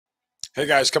Hey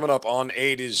guys, coming up on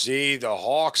A to Z, the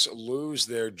Hawks lose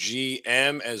their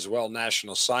GM as well,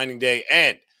 National Signing Day,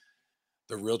 and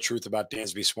the real truth about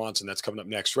Dansby Swanson. That's coming up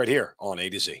next, right here on A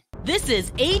to Z. This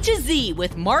is A to Z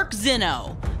with Mark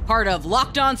Zinno, part of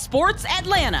Locked On Sports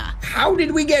Atlanta. How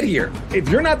did we get here? If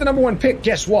you're not the number one pick,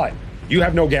 guess what? You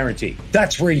have no guarantee.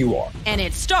 That's where you are. And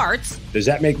it starts. Does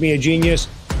that make me a genius?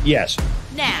 Yes.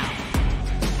 Now.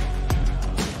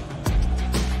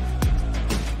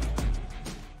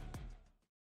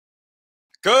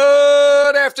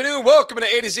 Good afternoon. Welcome to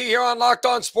A to Z here on Locked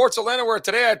On Sports Atlanta, where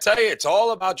today I tell you it's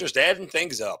all about just adding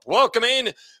things up. Welcome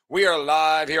in. We are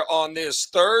live here on this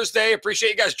Thursday.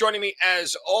 Appreciate you guys joining me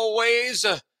as always.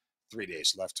 3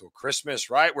 days left till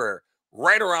Christmas, right? We're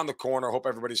right around the corner. Hope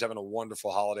everybody's having a wonderful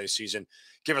holiday season.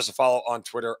 Give us a follow on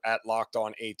Twitter at Locked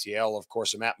On ATL. Of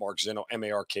course, I'm at Mark Zinno,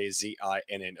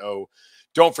 MarkZinno.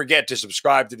 Don't forget to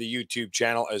subscribe to the YouTube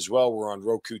channel as well. We're on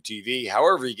Roku TV.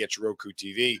 However you get your Roku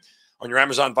TV. On your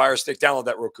Amazon Fire Stick, download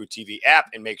that Roku TV app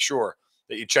and make sure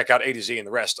that you check out A to Z and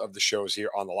the rest of the shows here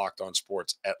on the Locked On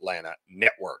Sports Atlanta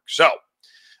Network. So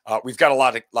we've got a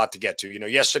lot to get to. You know,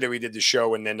 yesterday we did the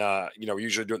show, and then we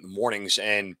usually do it in the mornings.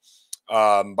 And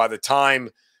by the time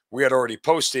we had already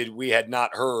posted, we had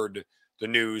not heard the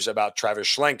news about Travis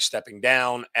Schlenk stepping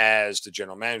down as the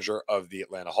general manager of the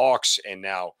Atlanta Hawks, and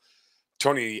now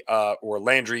Tony or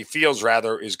Landry Fields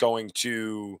rather is going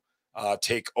to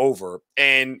take over.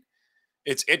 And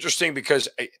it's interesting because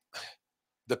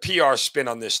the PR spin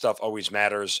on this stuff always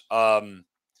matters. Schlenk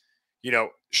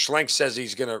says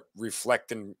he's going to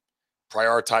reflect and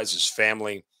prioritize his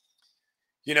family.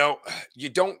 You know, you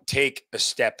don't take a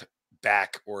step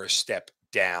back or a step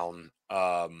down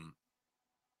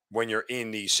when you're in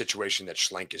the situation that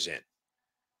Schlenk is in,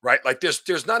 right? Like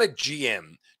there's not a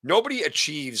GM. Nobody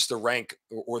achieves the rank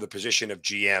or the position of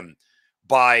GM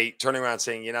by turning around and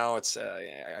saying, it's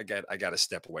I got to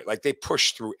step away. Like they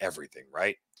push through everything,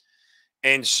 right?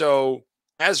 And so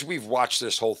as we've watched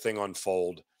this whole thing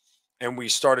unfold and we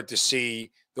started to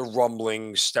see the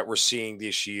rumblings that we're seeing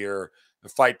this year, the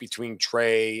fight between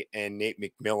Trey and Nate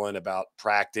McMillan about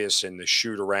practice and the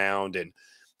shoot around and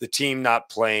the team not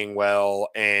playing well.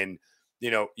 And,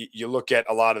 you look at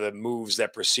a lot of the moves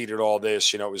that preceded all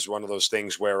this, it was one of those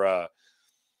things where,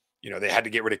 they had to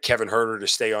get rid of Kevin Huerter to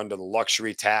stay under the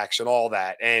luxury tax and all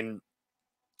that. And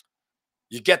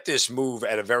you get this move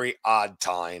at a very odd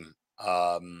time.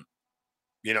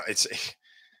 It's,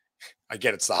 I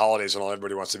get it's the holidays and all,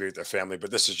 everybody wants to be with their family,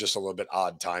 but this is just a little bit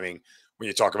odd timing when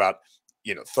you talk about,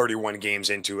 31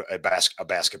 games into a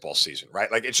basketball season,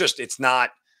 right? Like it's not,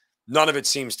 none of it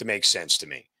seems to make sense to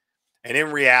me. And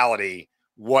in reality,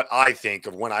 what I think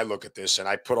of when I look at this and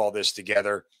I put all this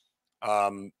together,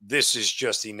 this is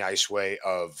just a nice way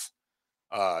of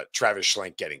Travis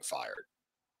Schlenk getting fired.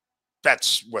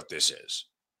 That's what this is.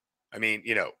 I mean,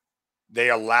 they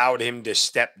allowed him to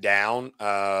step down.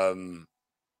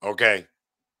 Okay,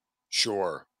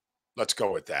 sure. Let's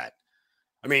go with that.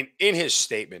 I mean, in his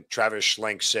statement, Travis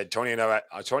Schlenk said, Tony and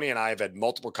I have had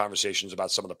multiple conversations about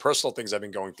some of the personal things I've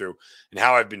been going through and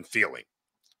how I've been feeling.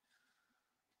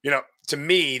 To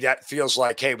me, that feels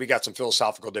like, hey, we got some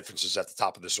philosophical differences at the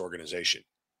top of this organization.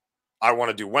 I want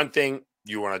to do one thing.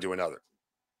 You want to do another.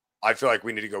 I feel like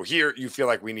we need to go here. You feel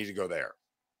like we need to go there.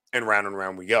 And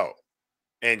round we go.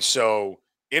 And so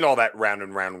in all that round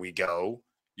and round we go,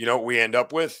 what we end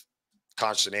up with?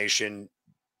 Consternation,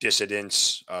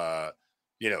 dissidence,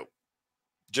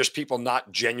 just people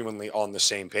not genuinely on the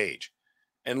same page.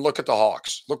 And look at the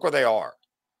Hawks. Look where they are.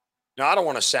 Now, I don't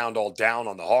want to sound all down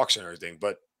on the Hawks and everything,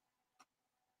 but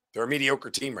they're a mediocre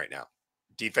team right now.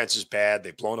 Defense is bad.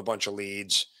 They've blown a bunch of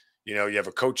leads. You have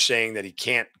a coach saying that he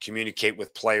can't communicate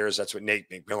with players. That's what Nate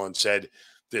McMillan said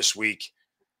this week.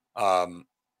 None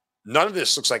of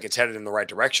this looks like it's headed in the right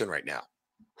direction right now.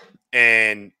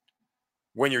 And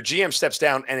when your GM steps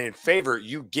down and in favor,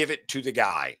 you give it to the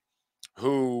guy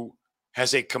who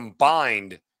has a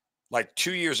combined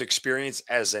 2 years experience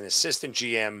as an assistant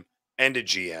GM and a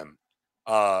GM.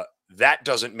 That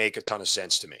doesn't make a ton of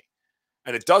sense to me.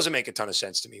 And it doesn't make a ton of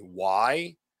sense to me.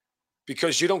 Why?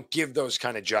 Because you don't give those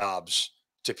kind of jobs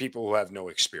to people who have no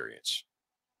experience,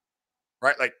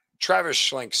 right? Like Travis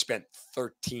Schlenk spent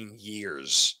 13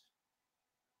 years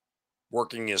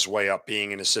working his way up,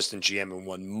 being an assistant GM, and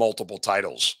won multiple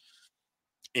titles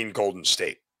in Golden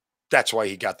State. That's why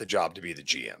he got the job to be the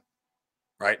GM,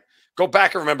 right? Go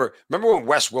back and remember when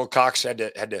Wes Wilcox had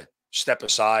to step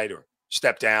aside or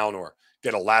step down or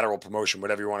get a lateral promotion,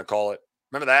 whatever you want to call it.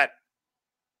 Remember that?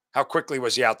 How quickly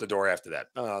was he out the door after that?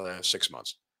 6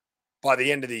 months. By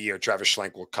the end of the year, Travis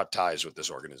Schlenk will cut ties with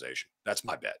this organization. That's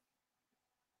my bet.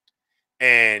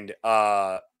 And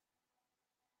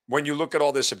when you look at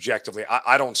all this objectively,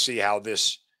 I don't see how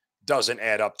this doesn't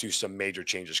add up to some major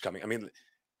changes coming. I mean,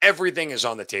 everything is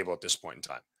on the table at this point in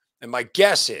time. And my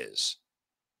guess is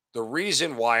the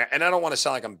reason why, and I don't want to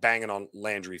sound like I'm banging on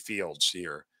Landry Fields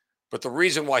here, but the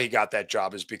reason why he got that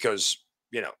job is because,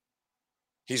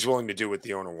 he's willing to do what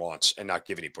the owner wants and not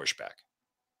give any pushback.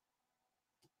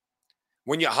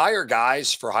 When you hire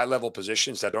guys for high-level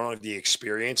positions that don't have the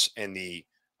experience and the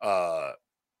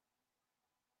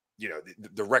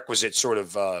requisite sort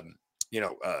of,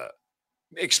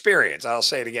 experience, I'll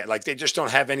say it again, like they just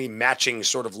don't have any matching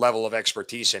sort of level of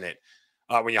expertise in it.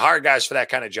 When you hire guys for that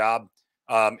kind of job,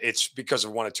 it's because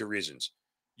of one of two reasons.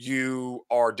 You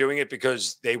are doing it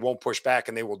because they won't push back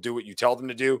and they will do what you tell them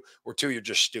to do, or two, you're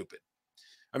just stupid.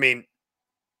 I mean,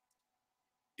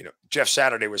 Jeff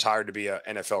Saturday was hired to be an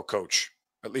NFL coach,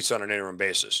 at least on an interim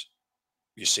basis.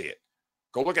 You see it.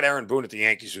 Go look at Aaron Boone at the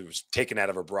Yankees, who was taken out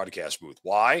of a broadcast booth.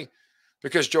 Why?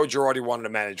 Because Joe Girardi wanted to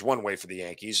manage one way for the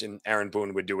Yankees, and Aaron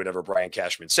Boone would do whatever Brian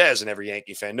Cashman says, and every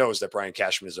Yankee fan knows that Brian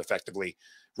Cashman is effectively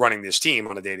running this team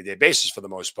on a day-to-day basis for the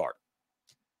most part,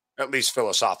 at least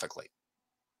philosophically.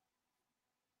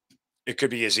 It could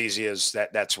be as easy as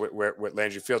that. That's what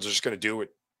Landry Fields is just going to do what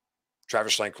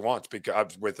Travis Schlenk wants,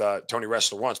 because with Tony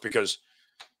Ressler wants, because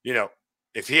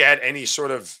if he had any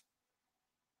sort of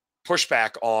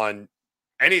pushback on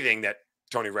anything that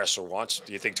Tony Ressler wants,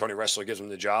 do you think Tony Ressler gives him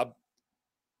the job?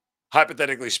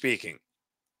 Hypothetically speaking,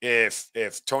 if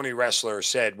Tony Ressler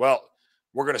said, "Well,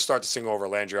 we're going to start this thing over,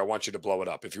 Landry, I want you to blow it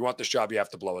up. If you want this job, you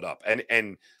have to blow it up,"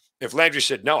 and if Landry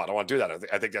said, "No, I don't want to do that.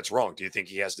 I think that's wrong," do you think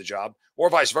he has the job? Or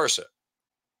vice versa?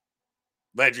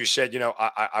 Landry said,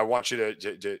 I want you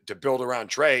to build around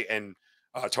Trey. And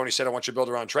Tony said, "I want you to build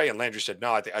around Trey." And Landry said,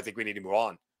 "No, I think we need to move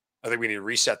on. I think we need to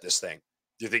reset this thing."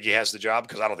 Do you think he has the job?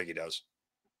 Because I don't think he does.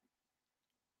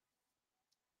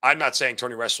 I'm not saying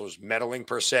Tony Ressler is meddling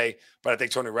per se, but I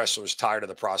think Tony Ressler is tired of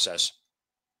the process.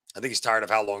 I think he's tired of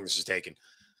how long this is taking.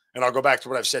 And I'll go back to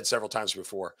what I've said several times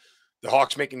before. The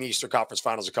Hawks making the Eastern Conference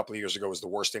Finals a couple of years ago was the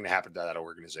worst thing to happen to that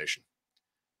organization.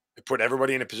 It put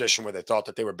everybody in a position where they thought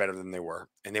that they were better than they were,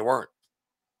 and they weren't.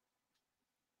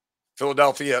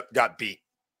 Philadelphia got beat.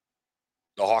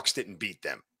 The Hawks didn't beat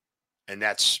them. And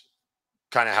that's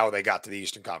kind of how they got to the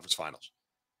Eastern Conference Finals.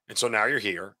 And so now you're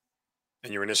here,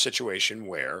 and you're in a situation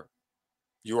where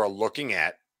you are looking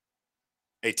at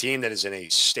a team that is in a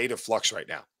state of flux right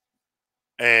now.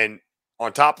 And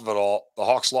on top of it all, the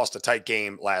Hawks lost a tight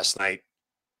game last night,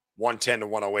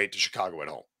 110-108 to Chicago at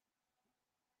home.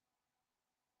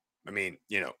 I mean,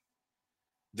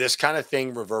 this kind of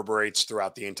thing reverberates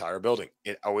throughout the entire building.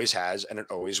 It always has, and it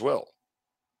always will.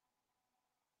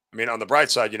 I mean, on the bright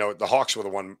side, the Hawks were the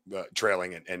one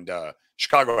trailing, and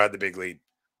Chicago had the big lead,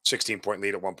 16-point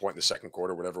lead at one point in the second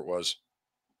quarter, whatever it was.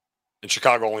 And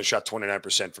Chicago only shot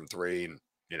 29% from three, and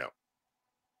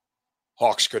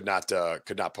Hawks could not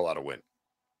pull out a win.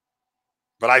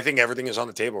 But I think everything is on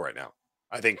the table right now.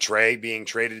 I think Trey being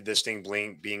traded, this thing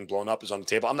being blown up is on the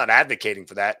table. I'm not advocating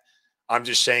for that. I'm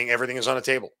just saying everything is on the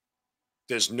table.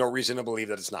 There's no reason to believe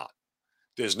that it's not.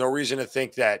 There's no reason to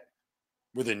think that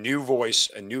with a new voice,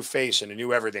 a new face, and a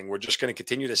new everything, we're just going to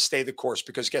continue to stay the course.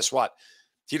 Because guess what?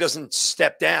 He doesn't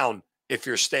step down if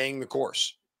you're staying the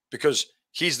course, because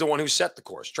he's the one who set the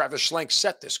course. Travis Schlenk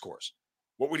set this course.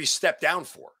 What would he step down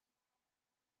for?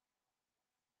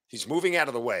 He's moving out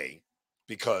of the way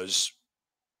because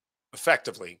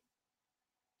effectively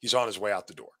he's on his way out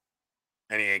the door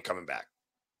and he ain't coming back.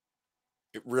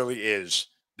 It really is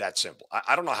that simple.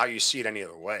 I don't know how you see it any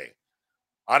other way.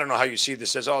 I don't know how you see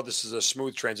this as, oh, this is a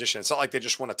smooth transition. It's not like they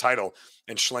just won a title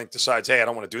and Schlenk decides, hey, I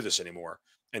don't want to do this anymore.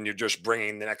 And you're just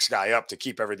bringing the next guy up to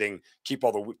keep everything, keep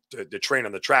all the train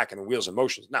on the track and the wheels in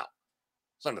motion. No,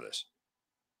 it's none of this.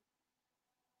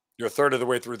 You're a third of the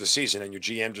way through the season and your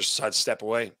GM just decides to step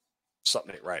away.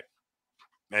 Something ain't right.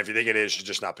 And if you think it is, you're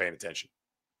just not paying attention.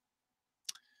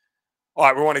 All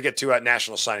right, we want to get to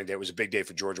National Signing Day. It was a big day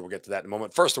for Georgia. We'll get to that in a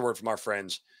moment. First, a word from our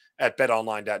friends at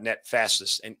betonline.net.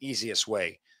 Fastest and easiest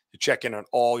way to check in on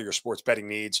all your sports betting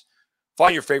needs.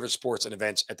 Find your favorite sports and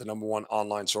events at the #1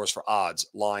 online source for odds,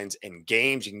 lines, and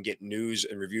games. You can get news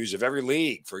and reviews of every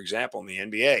league. For example, in the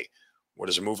NBA, what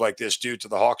does a move like this do to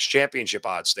the Hawks championship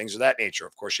odds? Things of that nature.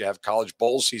 Of course, you have college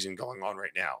bowl season going on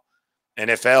right now.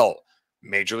 NFL,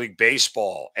 Major League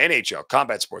Baseball, NHL,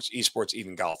 combat sports, esports,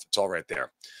 even golf. It's all right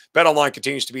there. BetOnline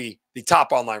continues to be the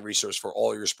top online resource for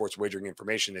all your sports wagering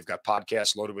information. They've got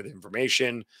podcasts loaded with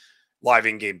information, live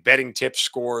in-game betting tips,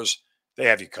 scores. They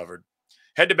have you covered.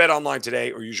 Head to BetOnline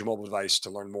today or use your mobile device to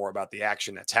learn more about the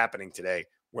action that's happening today,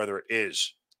 whether it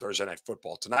is Thursday Night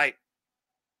Football tonight.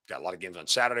 Got a lot of games on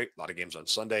Saturday, a lot of games on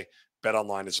Sunday.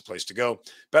 BetOnline is the place to go.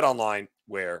 BetOnline,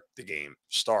 where the game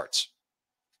starts.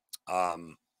 All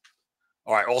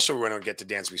right. Also, we're going to get to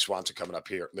Dansby Swanson coming up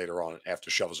here later on after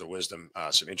Shovels of Wisdom.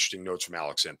 Some interesting notes from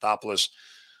Alex Anthopolous.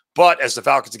 But as the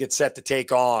Falcons get set to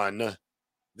take on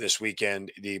this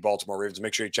weekend the Baltimore Ravens,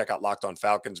 make sure you check out Locked On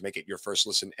Falcons. Make it your first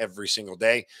listen every single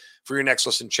day. For your next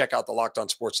listen, check out the Locked On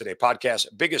Sports Today podcast.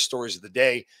 Biggest stories of the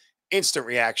day, instant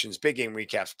reactions, big game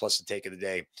recaps, plus the take of the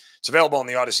day. It's available on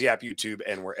the Odyssey app, YouTube,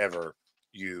 and wherever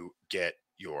you get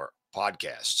your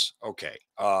podcasts. Okay.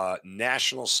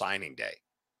 National Signing Day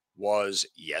was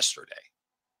yesterday.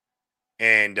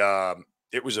 And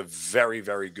it was a very,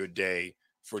 very good day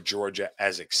for Georgia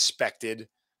as expected.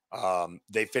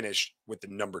 They finished with the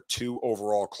number 2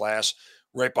 overall class,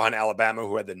 right behind Alabama,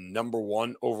 who had the number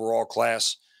 1 overall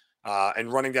class.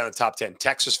 And running down the top 10,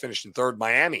 Texas finished in 3rd,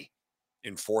 Miami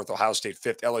in 4th, Ohio State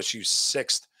 5th, LSU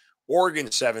 6th, Oregon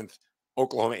 7th,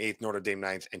 Oklahoma 8th, Notre Dame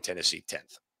 9th, and Tennessee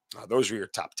 10th. Those were your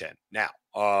top 10. Now,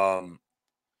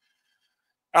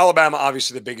 Alabama,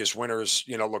 obviously the biggest winners.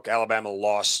 You know, look, Alabama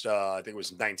lost, I think it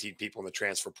was 19 people in the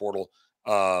transfer portal.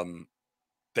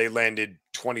 They landed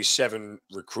 27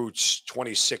 recruits,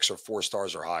 26 are 4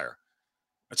 stars or higher.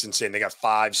 That's insane. They got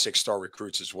 5 6-star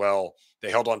recruits as well. They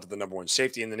held on to the number 1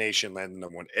 safety in the nation, landed the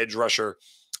number 1 edge rusher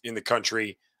in the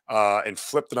country, and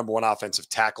flipped the number 1 offensive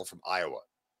tackle from Iowa.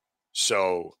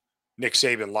 So Nick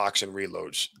Saban locks and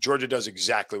reloads. Georgia does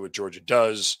exactly what Georgia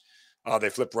does. They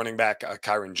flipped running back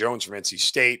Kyron Jones from NC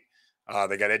State.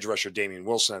 They got edge rusher Damian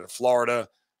Wilson out of Florida.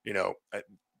 You know,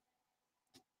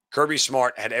 Kirby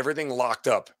Smart had everything locked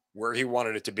up where he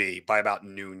wanted it to be by about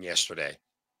noon yesterday.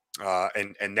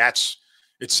 And that's,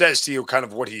 it says to you kind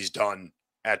of what he's done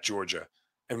at Georgia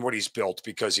and what he's built,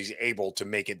 because he's able to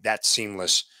make it that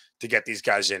seamless to get these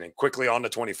guys in and quickly on to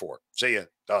 24. See ya,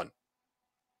 done.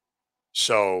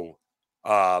 So,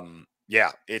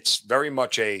 yeah, it's very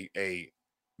much a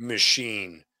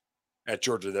machine at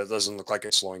Georgia that doesn't look like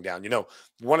it's slowing down. You know,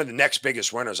 one of the next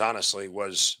biggest winners, honestly,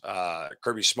 was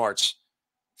Kirby Smart's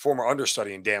former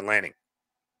understudy in Dan Lanning.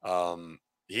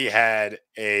 He had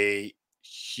a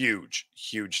huge,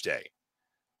 huge day.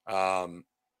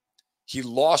 He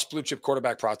lost blue chip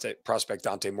quarterback prospect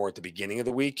Dante Moore at the beginning of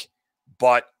the week,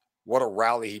 but what a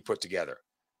rally he put together.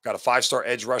 Got a 5-star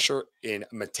edge rusher in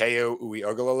Mateo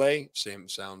Uiagalelei. Same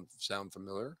sound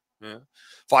familiar? Yeah.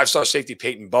 5-star safety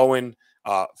Peyton Bowen,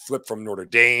 flipped from Notre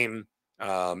Dame.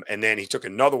 And then he took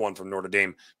another one from Notre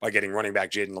Dame by getting running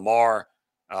back Jaden Lamar.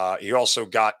 He also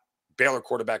got Baylor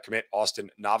quarterback commit Austin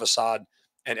Navasad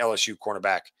and LSU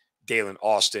cornerback Dalen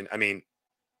Austin. I mean,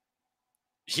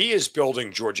 he is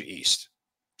building Georgia East.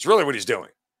 It's really what he's doing.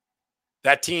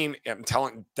 That team, I'm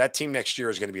telling, that team next year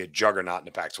is going to be a juggernaut in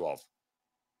the Pac-12.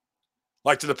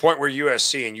 Like to the point where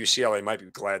USC and UCLA might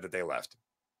be glad that they left,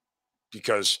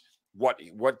 because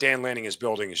what Dan Lanning is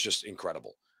building is just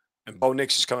incredible. And Bo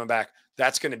Nix is coming back.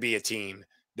 That's going to be a team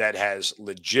that has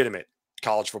legitimate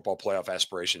college football playoff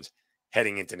aspirations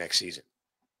heading into next season.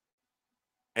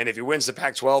 And if he wins the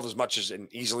Pac-12 as much as and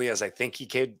easily as I think he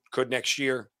could next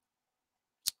year,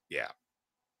 yeah,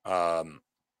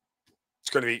 it's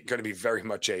going to be very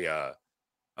much an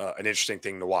interesting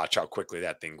thing to watch how quickly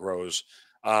that thing grows.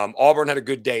 Auburn had a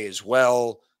good day as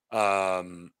well.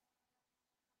 But,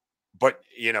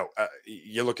 you know,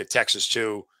 you look at Texas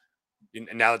too,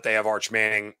 now that they have Arch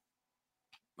Manning,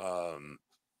 you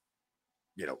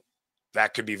know,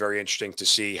 that could be very interesting to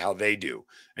see how they do.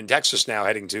 And Texas now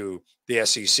heading to the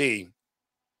SEC.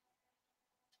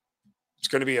 It's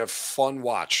going to be a fun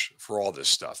watch for all this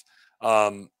stuff.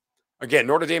 Again,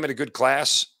 Notre Dame had a good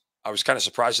class. I was kind of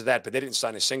surprised at that, but they didn't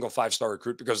sign a single 5-star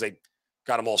recruit because they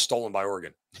got them all stolen by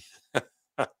Oregon.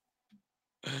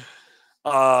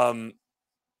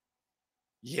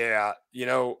 Yeah, you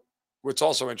know, what's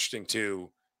also interesting too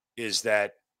is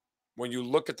that when you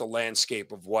look at the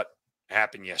landscape of what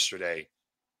happened yesterday,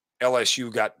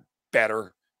 LSU got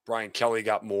better. Brian Kelly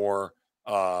got more.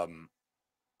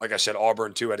 Like I said,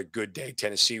 Auburn too had a good day.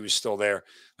 Tennessee was still there.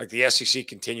 Like the SEC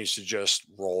continues to just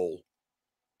roll.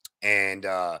 And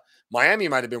Miami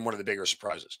might have been one of the bigger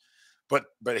surprises. But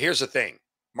here's the thing.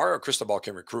 Mario Cristobal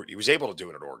can recruit. He was able to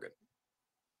do it at Oregon.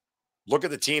 Look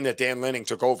at the team that Dan Lanning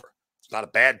took over. It's not a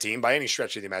bad team by any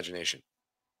stretch of the imagination.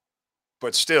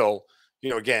 But still,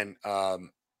 you know, again,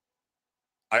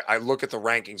 I look at the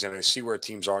rankings and I see where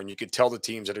teams are, and you can tell the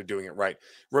teams that are doing it right.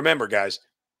 Remember, guys,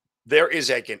 there is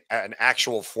an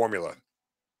actual formula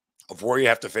of where you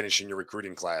have to finish in your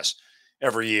recruiting class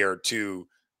every year to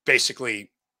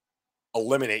basically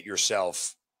eliminate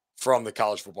yourself from the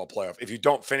college football playoff. If you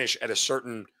don't finish at a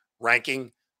certain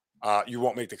ranking, you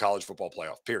won't make the college football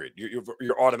playoff, period.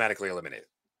 You're automatically eliminated.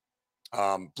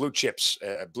 blue chips,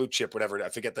 blue chip, whatever. I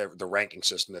forget the ranking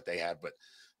system that they have, but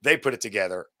they put it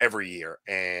together every year,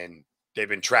 and they've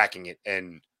been tracking it.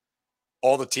 And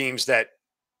all the teams that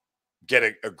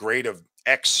get a grade of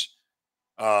X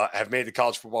have made the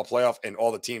college football playoff, and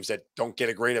all the teams that don't get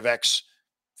a grade of X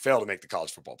fail to make the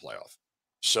college football playoff.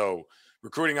 So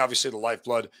recruiting, obviously, the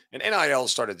lifeblood, and NIL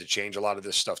started to change a lot of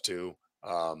this stuff too.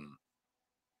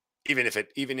 Even if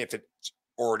it's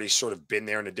already sort of been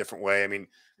there in a different way. I mean,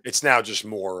 it's now just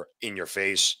more in your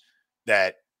face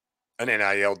that an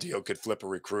NIL deal could flip a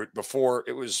recruit. Before,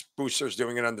 it was boosters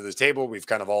doing it under the table. We've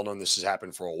kind of all known this has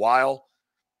happened for a while.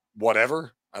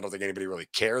 Whatever. I don't think anybody really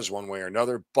cares one way or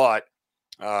another. But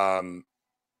now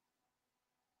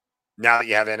that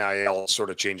you have NIL,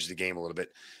 sort of changes the game a little bit.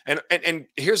 And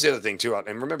here's the other thing too.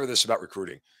 And remember this about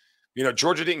recruiting. You know,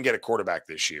 Georgia didn't get a quarterback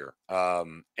this year.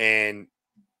 And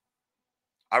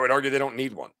I would argue they don't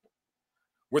need one.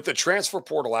 With the transfer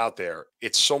portal out there,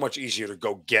 it's so much easier to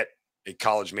go get a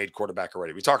college-made quarterback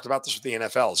already. We talked about this with the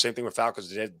NFL. Same thing with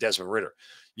Falcons and Desmond Ridder.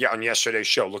 Yeah, on yesterday's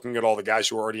show, looking at all the guys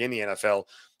who are already in the NFL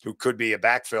who could be a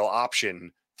backfill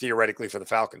option theoretically for the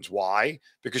Falcons. Why?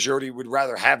 Because you already would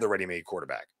rather have the ready-made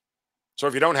quarterback. So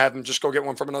if you don't have them, just go get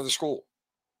one from another school.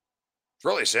 It's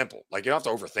really simple. Like, you don't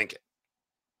have to overthink it.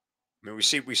 I mean, we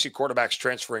see quarterbacks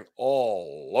transferring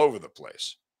all over the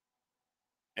place.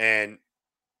 And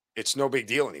it's no big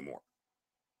deal anymore.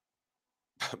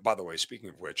 By the way, speaking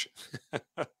of which,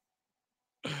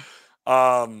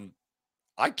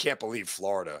 I can't believe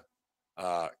Florida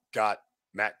got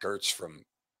Graham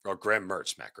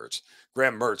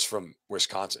Mertz from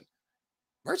Wisconsin.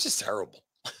 Mertz is terrible.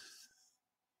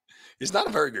 He's not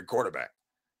a very good quarterback.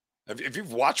 If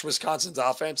you've watched Wisconsin's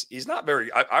offense, he's not very.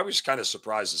 I was kind of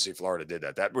surprised to see Florida did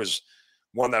that. That was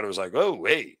one that was like, oh,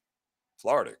 hey,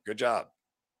 Florida, good job.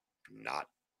 Not.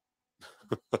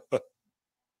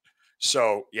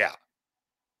 So, yeah.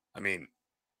 I mean,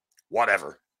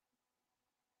 whatever.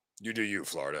 You do you,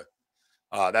 Florida.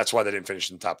 That's why they didn't finish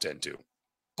in the top 10, too.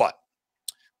 But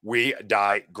we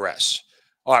digress.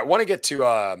 All right, I want to get to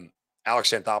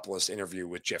Alex Anthopolous' interview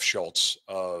with Jeff Schultz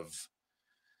of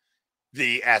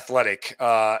The Athletic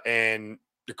and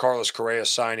the Carlos Correa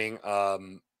signing,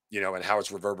 and how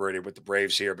it's reverberated with the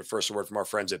Braves here. But first, a word from our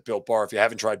friends at Built Bar. If you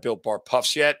haven't tried Built Bar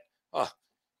Puffs yet,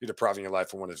 you're depriving your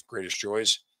life from one of its greatest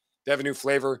joys. They have a new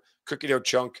flavor, cookie dough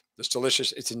chunk. It's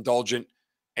delicious. It's indulgent.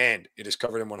 And it is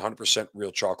covered in 100%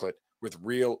 real chocolate with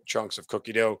real chunks of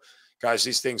cookie dough. Guys,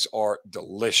 these things are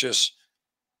delicious.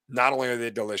 Not only are they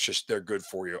delicious, they're good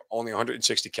for you. Only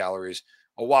 160 calories,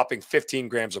 a whopping 15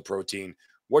 grams of protein.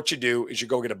 What you do is you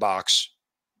go get a box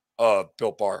of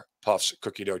Built Bar Puffs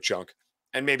cookie dough chunk,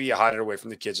 and maybe you hide it away from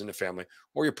the kids and the family,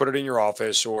 or you put it in your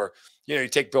office, or you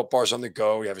take Built Bars on the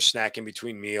go. You have a snack in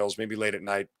between meals, maybe late at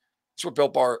night. That's what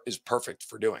Built Bar is perfect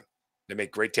for doing. They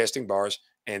make great tasting bars,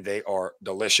 and they are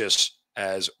delicious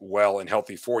as well and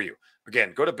healthy for you.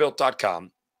 Again, go to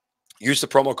Built.com. Use the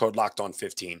promo code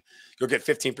LOCKEDON15. You'll get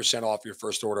 15% off your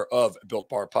first order of Built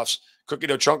Bar Puffs, cookie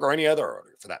dough chunk, or any other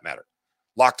order for that matter.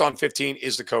 LOCKEDON15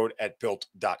 is the code at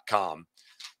Built.com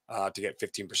to get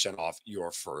 15% off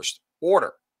your first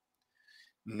order.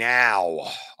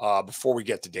 Now, before we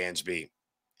get to Dansby,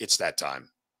 it's that time.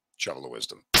 Shovel of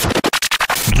Wisdom.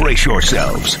 Brace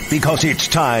yourselves, because it's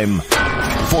time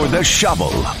for the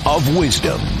Shovel of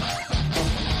Wisdom.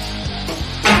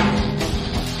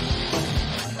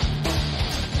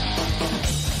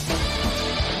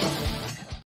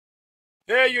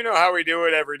 Yeah, you know how we do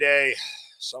it every day.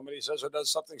 Somebody says or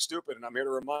does something stupid, and I'm here to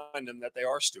remind them that they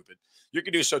are stupid. You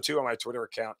can do so, too, on my Twitter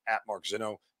account,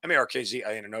 @MarkZinno,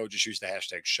 MarkZinno. Just use the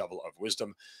hashtag Shovel of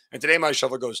Wisdom. And today my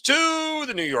shovel goes to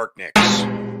the New York Knicks.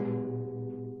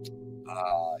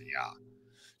 Yeah.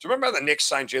 Do you remember how the Knicks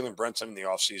signed Jalen Brunson in the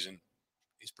offseason?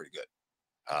 He's pretty good.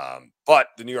 But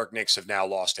the New York Knicks have now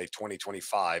lost a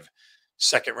 2025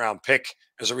 second-round pick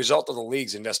as a result of the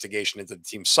league's investigation into the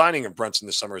team signing of Brunson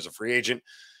this summer as a free agent.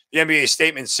 The NBA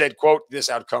statement said, quote, this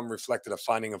outcome reflected a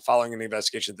finding of following an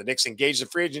investigation that the Knicks engaged in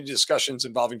free agent discussions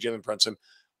involving Jalen Brunson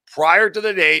prior to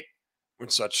the date when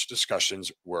such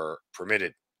discussions were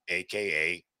permitted,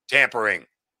 a.k.a. tampering.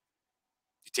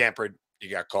 You tampered, you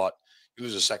got caught, you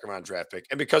lose a second-round draft pick.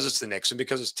 And because it's the Knicks and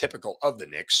because it's typical of the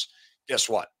Knicks, guess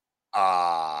what?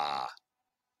 Yeah.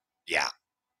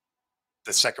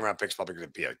 The second-round pick's probably going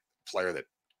to be a player that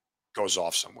goes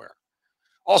off somewhere.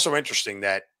 Also interesting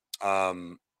that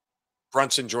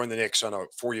Brunson joined the Knicks on a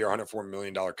 4-year, $104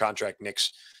 million contract.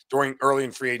 Knicks during early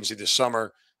in free agency this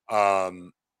summer.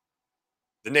 The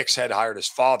Knicks had hired his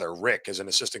father, Rick, as an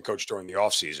assistant coach during the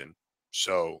offseason.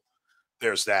 So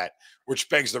there's that, which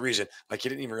begs the reason, like, you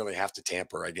didn't even really have to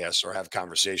tamper, I guess, or have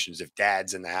conversations if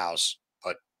dad's in the house.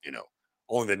 But,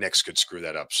 only the Knicks could screw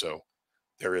that up. So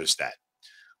there is that.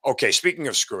 Okay, speaking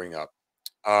of screwing up,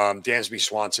 Dansby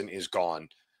Swanson is gone.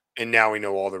 And now we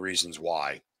know all the reasons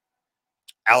why.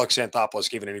 Alex Anthopolous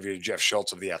gave an interview to Jeff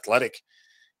Schultz of The Athletic.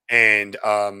 And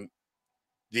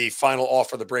the final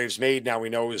offer the Braves made, now we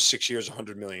know, is 6 years,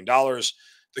 $100 million.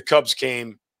 The Cubs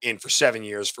came in for 7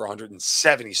 years for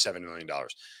 $177 million.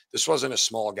 This wasn't a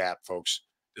small gap, folks.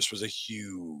 This was a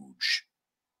huge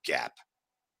gap.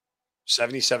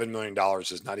 $77 million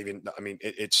is not even, I mean,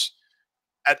 it's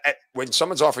when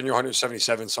someone's offering you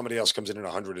 177, somebody else comes in at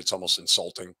 100, it's almost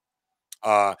insulting.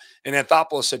 And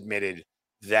Anthopolous admitted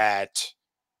that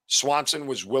Swanson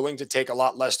was willing to take a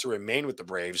lot less to remain with the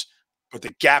Braves, but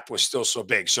the gap was still so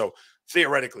big. So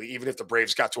theoretically, even if the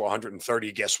Braves got to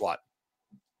 130, guess what?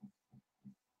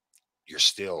 You're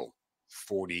still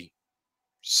 $47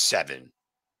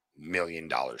 million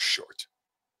short.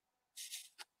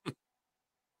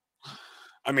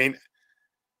 I mean,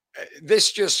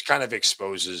 this just kind of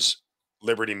exposes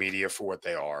Liberty Media for what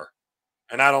they are.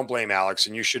 And I don't blame Alex,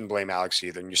 and you shouldn't blame Alex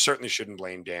either. And you certainly shouldn't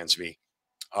blame Dansby.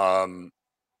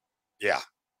 Yeah.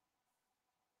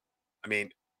 I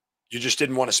mean, you just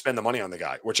didn't want to spend the money on the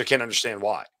guy, which I can't understand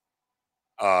why.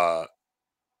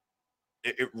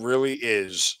 It really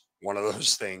is one of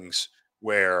those things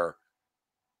where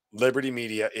Liberty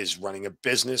Media is running a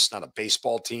business, not a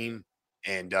baseball team.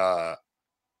 And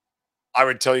I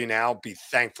would tell you now, be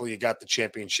thankful you got the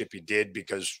championship you did,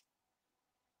 because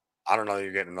I don't know that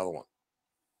you're getting another one.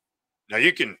 Now,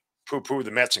 you can poo-poo the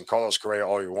Mets and Carlos Correa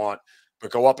all you want,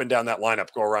 but go up and down that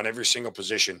lineup, go around every single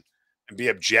position and be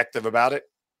objective about it,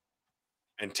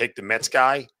 and take the Mets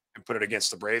guy and put it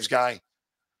against the Braves guy.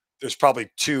 There's probably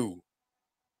 2,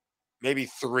 maybe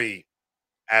 3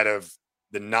 out of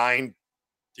the 9,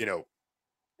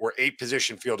 or 8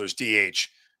 position fielders DH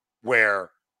where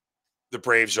the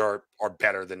Braves are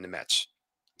better than the Mets.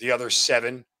 The other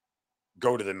 7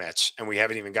 go to the Mets, and we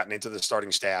haven't even gotten into the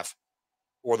starting staff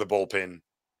or the bullpen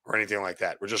or anything like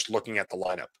that. We're just looking at the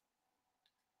lineup.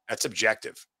 That's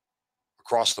objective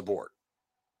across the board.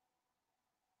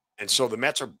 And so the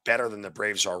Mets are better than the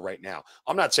Braves are right now.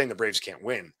 I'm not saying the Braves can't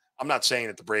win. I'm not saying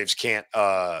that the Braves can't,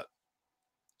 can't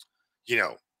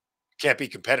be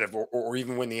competitive or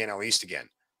even win the NL East again.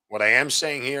 What I am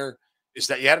saying here is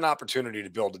that you had an opportunity to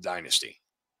build a dynasty.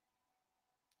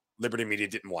 Liberty Media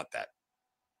didn't want that.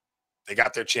 They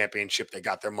got their championship. They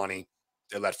got their money.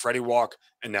 They let Freddie walk,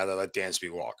 and now they let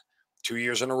Dansby walk. 2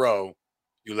 years in a row,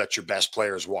 you let your best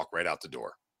players walk right out the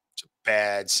door. It's a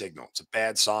bad signal. It's a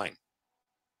bad sign.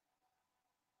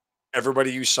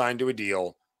 Everybody you signed to a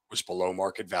deal was below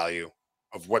market value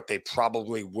of what they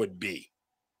probably would be.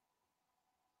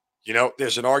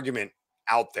 There's an argument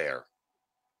out there,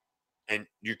 and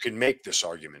you can make this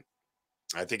argument.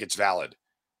 I think it's valid,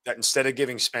 that instead of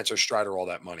giving Spencer Strider all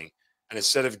that money, and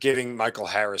instead of giving Michael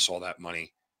Harris all that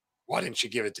money, why didn't you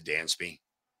give it to Dansby?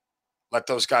 Let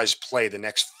those guys play the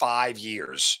next 5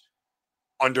 years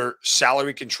under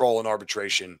salary control and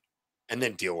arbitration, and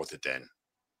then deal with it then.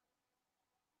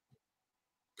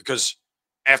 Because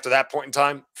after that point in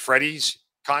time, Freddie's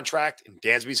contract and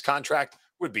Dansby's contract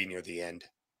would be near the end.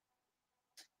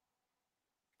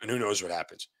 And who knows what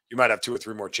happens. You might have 2 or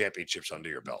 3 more championships under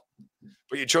your belt.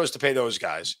 But you chose to pay those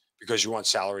guys because you want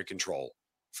salary control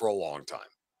for a long time.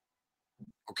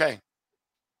 Okay.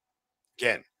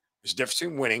 Again, there's a difference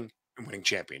between winning and winning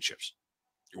championships.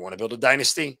 You want to build a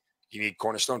dynasty, you need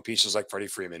cornerstone pieces like Freddie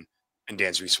Freeman and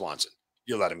Dansby Swanson.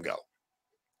 You let him go.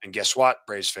 And guess what,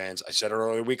 Braves fans? I said it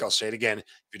earlier in the week. I'll say it again. If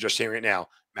you're just hearing it now,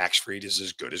 Max Fried is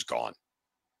as good as gone.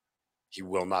 He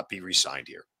will not be re-signed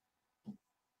here.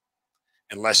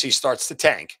 Unless he starts to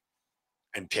tank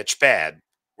and pitch bad,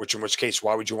 in which case,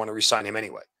 why would you want to re-sign him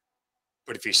anyway?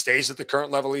 But if he stays at the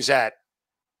current level he's at,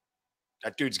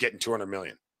 that dude's getting $200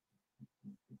 million.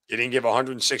 You didn't give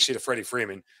 160 to Freddie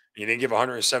Freeman, and you didn't give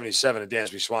 177 to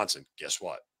Dansby Swanson. Guess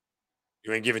what?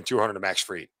 You ain't giving 200 to Max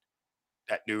Fried.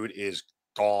 That dude is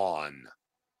gone.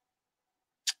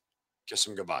 Kiss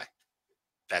him goodbye.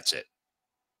 That's it.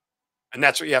 And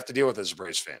that's what you have to deal with as a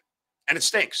Braves fan. And it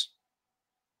stinks.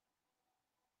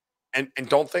 And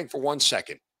don't think for 1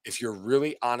 second, if you're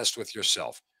really honest with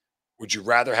yourself, would you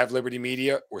rather have Liberty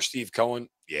Media or Steve Cohen?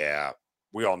 Yeah,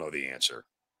 we all know the answer.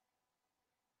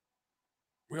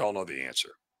 We all know the answer.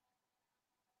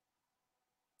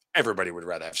 Everybody would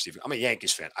rather have Stephen. I'm a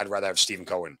Yankees fan. I'd rather have Stephen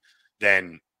Cohen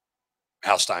than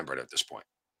Hal Steinbrenner at this point.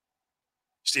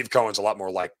 Steve Cohen's a lot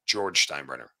more like George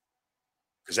Steinbrenner,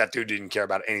 because that dude didn't care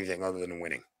about anything other than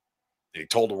winning. And he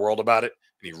told the world about it,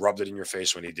 and he rubbed it in your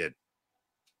face when he did.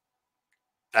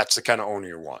 That's the kind of owner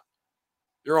you want.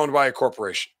 You're owned by a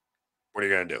corporation. What are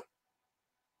you going to do?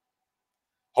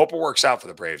 Hope it works out for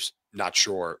the Braves. Not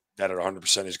sure that it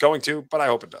 100% is going to, but I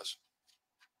hope it does.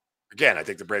 Again, I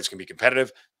think the Braves can be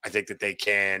competitive. I think that they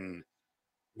can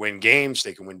win games.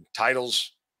 They can win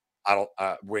titles. I don't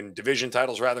win division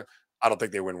titles, rather. I don't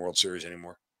think they win World Series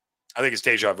anymore. I think it's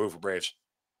deja vu for Braves.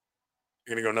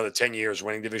 You're going to go another 10 years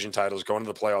winning division titles, going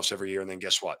to the playoffs every year, and then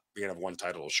guess what? You're going to have one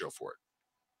title to show for it.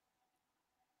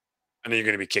 And then you're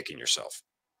going to be kicking yourself.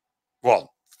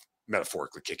 Well,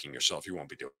 metaphorically kicking yourself. You won't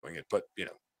be doing it, but, you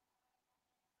know.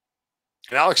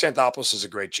 And Alex Anthopoulos is a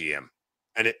great GM.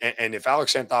 And if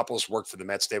Alex Anthopoulos worked for the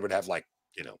Mets, they would have, like,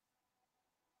 you know,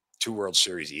 2 World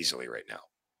Series easily right now.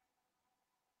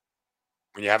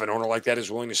 When you have an owner like that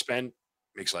who's willing to spend, it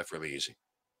makes life really easy.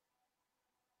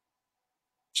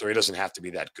 So he doesn't have to be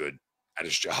that good at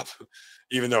his job,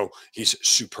 even though he's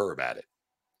superb at it.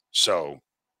 So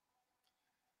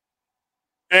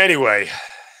anyway,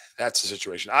 that's the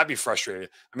situation. I'd be frustrated.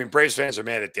 I mean, Braves fans are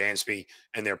mad at Dansby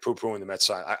and they're poo-pooing the Mets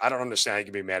side. I don't understand how you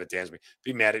can be mad at Dansby.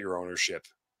 Be mad at your ownership.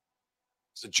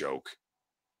 It's a joke.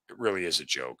 It really is a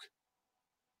joke.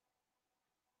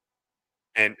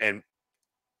 And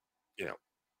you know,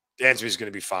 Dansby's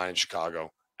going to be fine in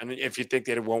Chicago. And if you think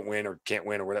that it won't win or can't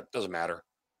win or whatever, it doesn't matter.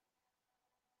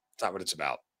 It's not what it's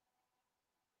about.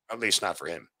 At least not for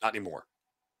him. Not anymore.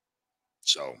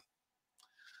 So,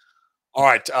 all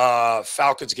right.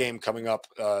 Falcons game coming up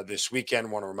this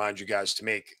weekend. Want to remind you guys to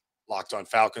make Locked On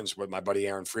Falcons with my buddy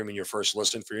Aaron Freeman your first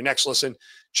listen. For your next listen,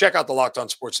 check out the Locked On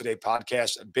Sports Today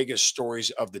podcast. Biggest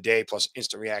stories of the day, plus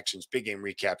instant reactions, big game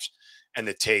recaps, and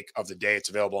the take of the day. It's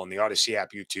available on the Odyssey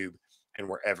app, YouTube, and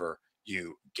wherever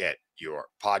you get your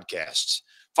podcasts.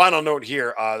 Final note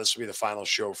here. This will be the final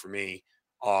show for me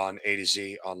on A to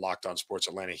Z on Locked On Sports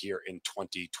Atlanta here in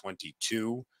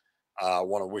 2022. I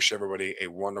want to wish everybody a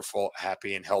wonderful,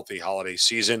 happy, and healthy holiday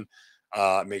season.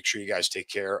 Make sure you guys take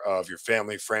care of your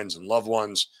family, friends, and loved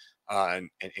ones, and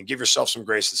give yourself some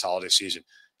grace this holiday season.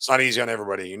 It's not easy on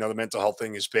everybody. You know, the mental health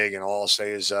thing is big, and all I'll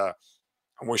say is I'm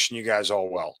wishing you guys all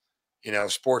well. You know,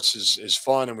 sports is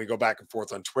fun, and we go back and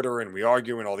forth on Twitter, and we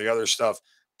argue and all the other stuff.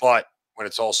 But when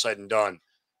it's all said and done,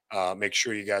 make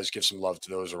sure you guys give some love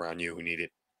to those around you who need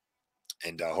it,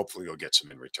 and hopefully you'll get some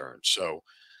in return. So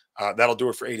that'll do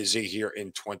it for A to Z here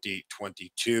in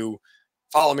 2022.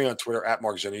 Follow me on Twitter at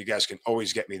Mark Zinno. You guys can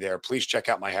always get me there. Please check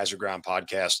out my Hazard Ground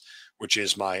podcast, which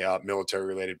is my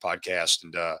military-related podcast,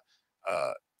 and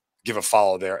give a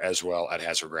follow there as well at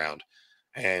Hazard Ground.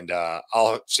 And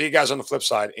I'll see you guys on the flip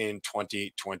side in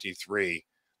 2023.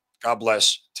 God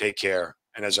bless. Take care.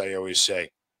 And as I always say,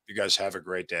 you guys have a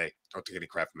great day. Don't take any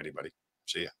crap from anybody.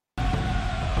 See ya.